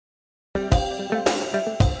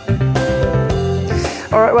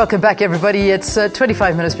All right, welcome back, everybody. It's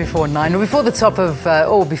 25 minutes before 9. Before the top of,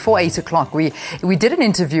 before 8 o'clock, we did an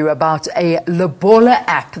interview about a Lobola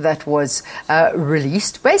app that was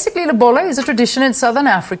released. Basically, Lobola is a tradition in Southern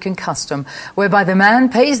African custom whereby the man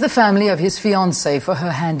pays the family of his fiancée for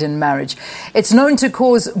her hand in marriage. It's known to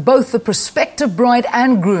cause both the prospective bride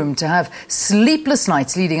and groom to have sleepless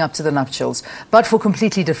nights leading up to the nuptials, but for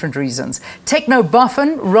completely different reasons. Techno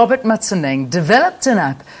boffin Robert Matsaneng developed an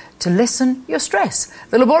app to lessen your stress.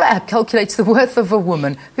 The Lobola app calculates the worth of a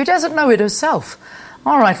woman who doesn't know it herself.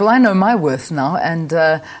 All right, well, I know my worth now, and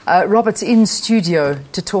Robert's in studio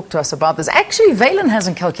to talk to us about this. Actually, Valen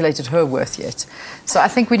hasn't calculated her worth yet. So I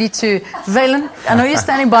think we need to... Valen, I know you're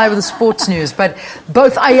standing by with the sports news, but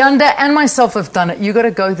both Ayanda and myself have done it. You got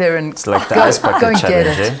to go there and it's like the ice bucket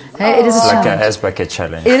challenge, eh? Hey, it is a challenge. Like an ice bucket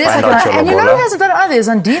challenge. It is like that. And you know who hasn't done it either? Is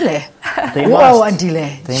Andile. Whoa,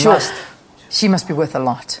 Andile. They must. She must be worth a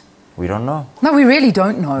lot. We don't know. No, we really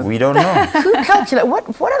don't know. We don't know. Who calculates?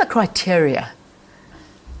 What are the criteria?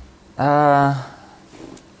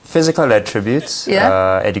 Physical attributes,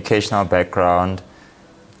 yeah. Educational background,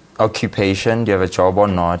 occupation, do you have a job or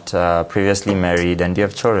not, previously married, and do you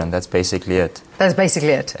have children? That's basically it. That's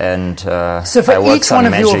basically it. And so for I work each some one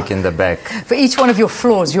of magic in the back. For each one of your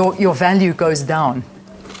flaws, your value goes down.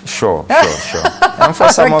 Sure. And for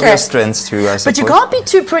some of your strengths too, I suppose. But you can't be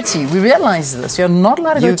too pretty. We realize this. You're not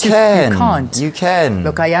allowed to go too... You can't. You can.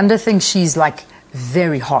 Look, Ayanda thinks she's like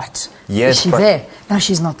very hot. Yes, is she there? No,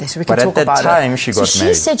 she's not there, so we can talk about it. But at that time, she got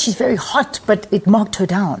married. She said she's very hot, but it marked her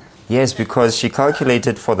down. Yes, because she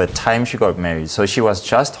calculated for the time she got married. So she was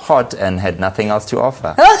just hot and had nothing else to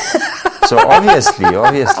offer. So obviously.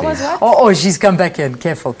 Oh, she's come back in.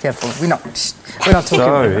 Careful. We're not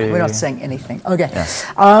talking. We're not saying anything. Okay. Yeah.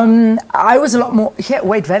 I was a lot more. Yeah,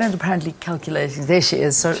 wait, Valen's apparently calculating. There she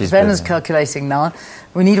is. So Valen's calculating now.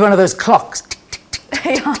 We need one of those clocks.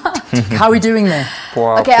 How are we doing there?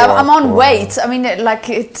 Okay, I'm on weight. I mean,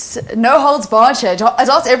 it's no holds barred here. It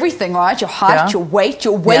asks everything, right? Your height, your weight,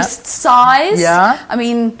 your waist size. Yeah. I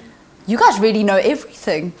mean, you guys really know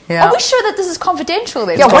everything. Yeah. Are we sure that this is confidential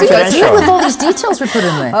then? Yeah, what do you do with all these details we put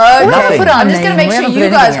in there? Okay. Put I'm just going to make sure you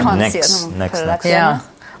guys can't see it. Next. Yeah.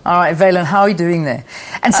 All right, Valen, how are you doing there?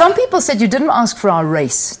 And some people said you didn't ask for our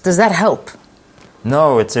race. Does that help?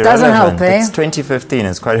 No, it's irrelevant. Doesn't help, eh? It's 2015.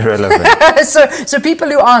 It's quite irrelevant. so people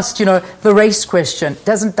who asked, the race question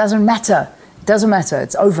doesn't matter. It doesn't matter.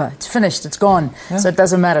 It's over. It's finished. It's gone. Yeah. So it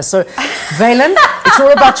doesn't matter. So, Valen, it's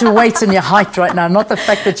all about your weight and your height right now, not the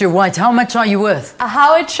fact that you're white. How much are you worth?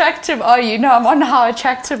 How attractive are you? No, I'm on how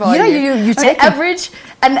attractive are you? Yeah, you take average,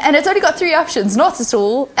 and it's only got 3 options. Not at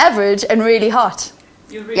all, average, and really hot.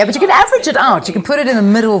 Yeah, but you can average it out. You can put it in the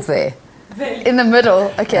middle there. In the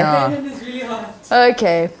middle, okay.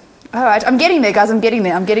 Okay. All right, I'm getting there, guys. I'm getting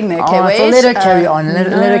there. Okay, wait. So let her carry on. Let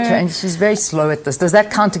her carry on. She's very slow at this. Does that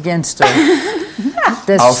count against her?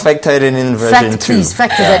 I'll factor it in version 2. Please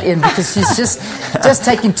factor that in, because she's just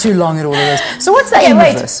taking too long at all of this. So what's the aim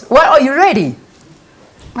of this? What, are you ready?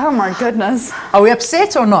 Oh my goodness. Are we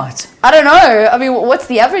upset or not? I don't know. I mean, what's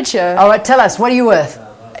the average here? All right, tell us. What are you worth?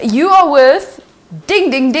 You are worth,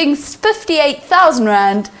 ding, 58,000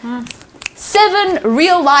 rand. 7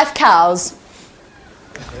 real-life cows.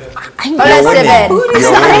 I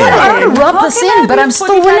don't rub this in, but I'm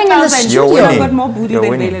still winning in the studio. You're got more booty than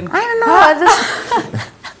Valen. I don't know.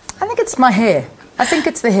 I think it's my hair. I think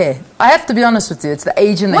it's the hair. I have to be honest with you. It's the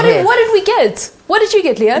age and the hair. What did we get? What did you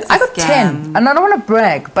get, Leah? I got 10. And I don't want to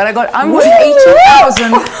brag, but I'm worth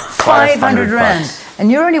 18,500 rand. And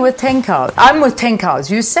you're only with 10 cows. I'm with 10 cows.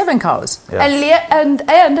 You 7 cows. Yeah. And Leah and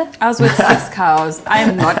I was with 6 cows.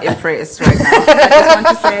 I'm not impressed right now. I just want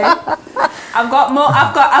to say I've got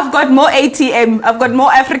more ATM. I've got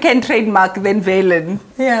more African trademark than Valen.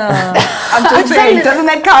 Yeah. I'm just saying, doesn't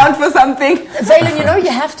that count for something? Valen, you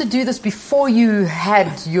have to do this before you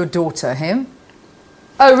had your daughter, him?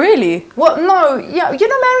 Oh, really? Well, no. Yeah, you're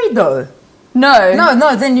not married though. No,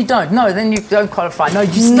 then you don't. No, then you don't qualify. No,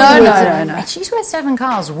 you still no. She's worth 7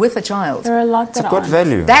 cows with a child. There are a lot that It's a good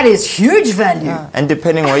value. That is huge value. Yeah. And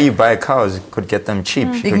depending where you buy cows, you could get them cheap.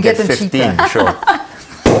 You can could get them 15, cheaper. Sure.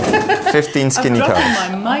 15 skinny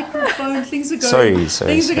cows. My microphone. Things are going.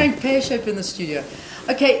 Sorry. Things are going pear-shaped in the studio.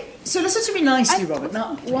 Okay, so listen to me nicely, Robert.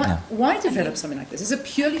 Now, why develop something like this? Is it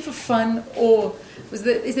purely for fun, or is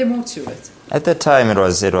there more to it? At the time, it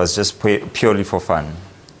was just purely for fun.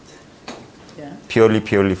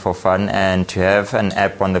 Purely for fun, and to have an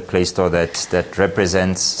app on the Play Store that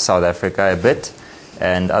represents South Africa a bit.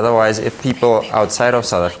 And otherwise, if people outside of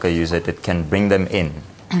South Africa use it, it can bring them in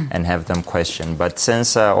and have them question. But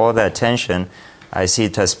since all the attention I see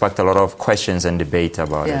it has sparked a lot of questions and debate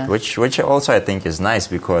about it, which also I think is nice,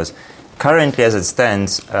 because currently as it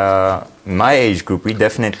stands, my age group, we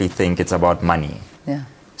definitely think it's about money. Yeah.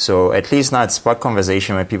 So at least now it's sparked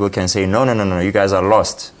conversation where people can say, no, you guys are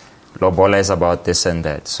lost. Lobola is about this and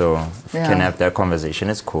that. So if you can have that conversation,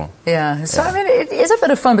 it's cool. Yeah. So, I mean, it is a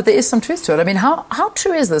bit of fun, but there is some truth to it. I mean, how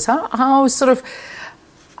true is this? How sort of...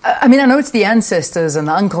 I mean, I know it's the ancestors and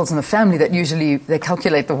the uncles and the family that usually they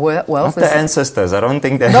calculate the wealth. Not the ancestors. I don't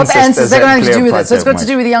think the not ancestors. They don't have to do with it. So it's got to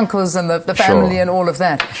do with the uncles and the family and all of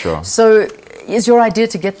that. Sure. So is your idea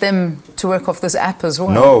to get them to work off this app as well?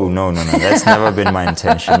 No. That's never been my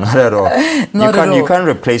intention. Not at all. You can't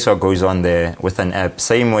replace what goes on there with an app.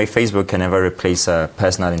 Same way Facebook can never replace a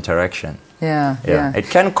personal interaction. Yeah. It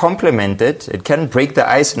can complement it. It can break the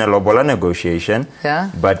ice in a Lobola negotiation.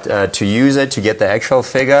 Yeah. But to use it to get the actual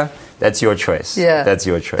figure, that's your choice. Yeah. That's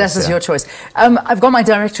your choice. That is your choice. I've got my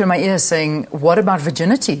director in my ear saying, what about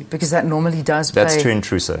virginity? Because that normally does play... That's too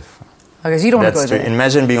intrusive. Okay, so you don't want to go there.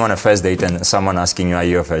 Imagine being on a first date and someone asking you, are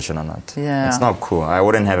you a virgin or not? Yeah. It's not cool. I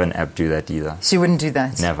wouldn't have an app do that either. So you wouldn't do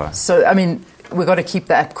that? Never. So, I mean, we've got to keep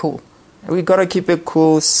the app cool. We got to keep it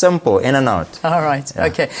cool, simple, in and out. All right. Yeah.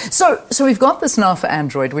 Okay. So we've got this now for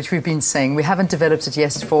Android, which we've been saying. We haven't developed it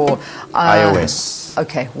yet for iOS.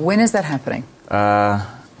 Okay. When is that happening?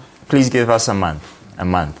 Please give us a month. A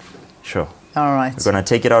month. Sure. All right. We're going to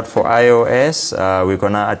take it out for iOS. We're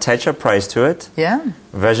going to attach a price to it. Yeah.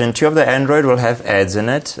 Version 2 of the Android will have ads in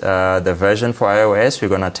it. The version for iOS, we're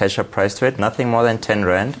going to attach a price to it. Nothing more than 10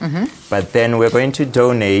 Rand. But then we're going to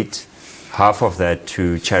donate half of that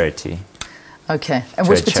to charity. Okay. And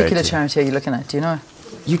which particular charity are you looking at? Do you know?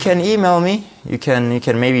 You can email me. You can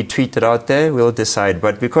maybe tweet it out there. We'll decide.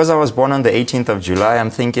 But because I was born on the 18th of July, I'm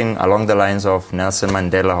thinking along the lines of Nelson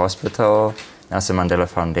Mandela Hospital, Nelson Mandela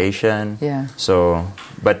Foundation. Yeah. So,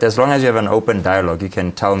 but as long as you have an open dialogue, you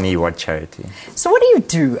can tell me what charity. So what do you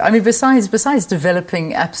do? I mean, besides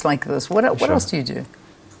developing apps like this, what else do you do?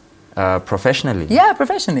 Professionally? Yeah,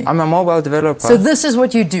 professionally. I'm a mobile developer. So this is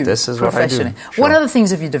what you do? This is what I do. Sure. What other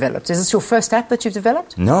things have you developed? Is this your first app that you've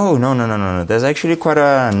developed? No. There's actually quite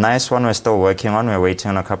a nice one we're still working on. We're waiting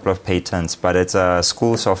on a couple of patents, but it's a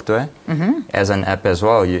school software as an app as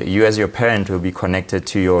well. You as your parent will be connected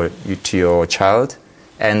to your child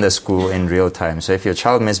and the school in real time. So if your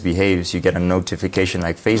child misbehaves, you get a notification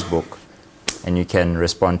like Facebook, and you can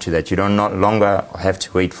respond to that. You don't no longer have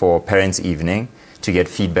to wait for parents' evening to get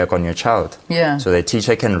feedback on your child. Yeah. So the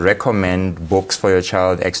teacher can recommend books for your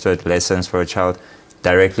child, extra lessons for your child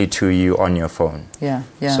directly to you on your phone. Yeah.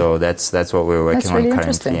 So that's what we're working on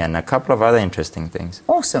currently, and a couple of other interesting things.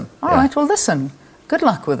 Awesome. All right. Well, listen. Good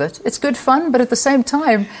luck with it. It's good fun, but at the same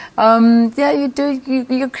time,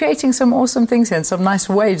 you're creating some awesome things here and some nice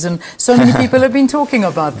waves. And so many people have been talking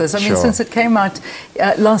about this. I mean, since it came out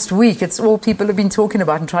last week, it's all people have been talking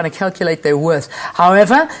about and trying to calculate their worth.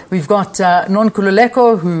 However, we've got Non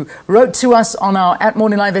Kululeko, who wrote to us on our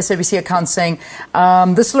 @MorningLive SABC account saying,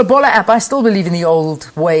 this Lobola app, I still believe in the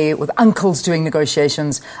old way with uncles doing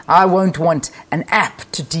negotiations. I won't want an app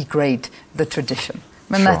to degrade the tradition.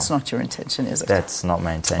 And that's not your intention, is it? That's not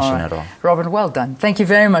my intention at all. Robert, well done. Thank you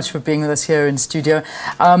very much for being with us here in studio.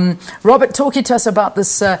 Robert, talking to us about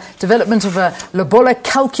this development of a Lobola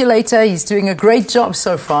calculator. He's doing a great job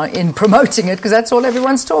so far in promoting it, because that's all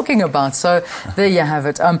everyone's talking about. So there you have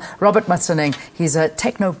it. Robert Matsaneng, he's a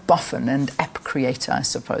Techno boffin and app creator, I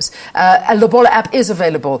suppose. A Lobola app is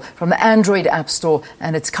available from the Android App Store,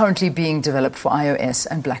 and it's currently being developed for iOS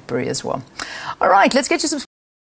and BlackBerry as well. All right, let's get you some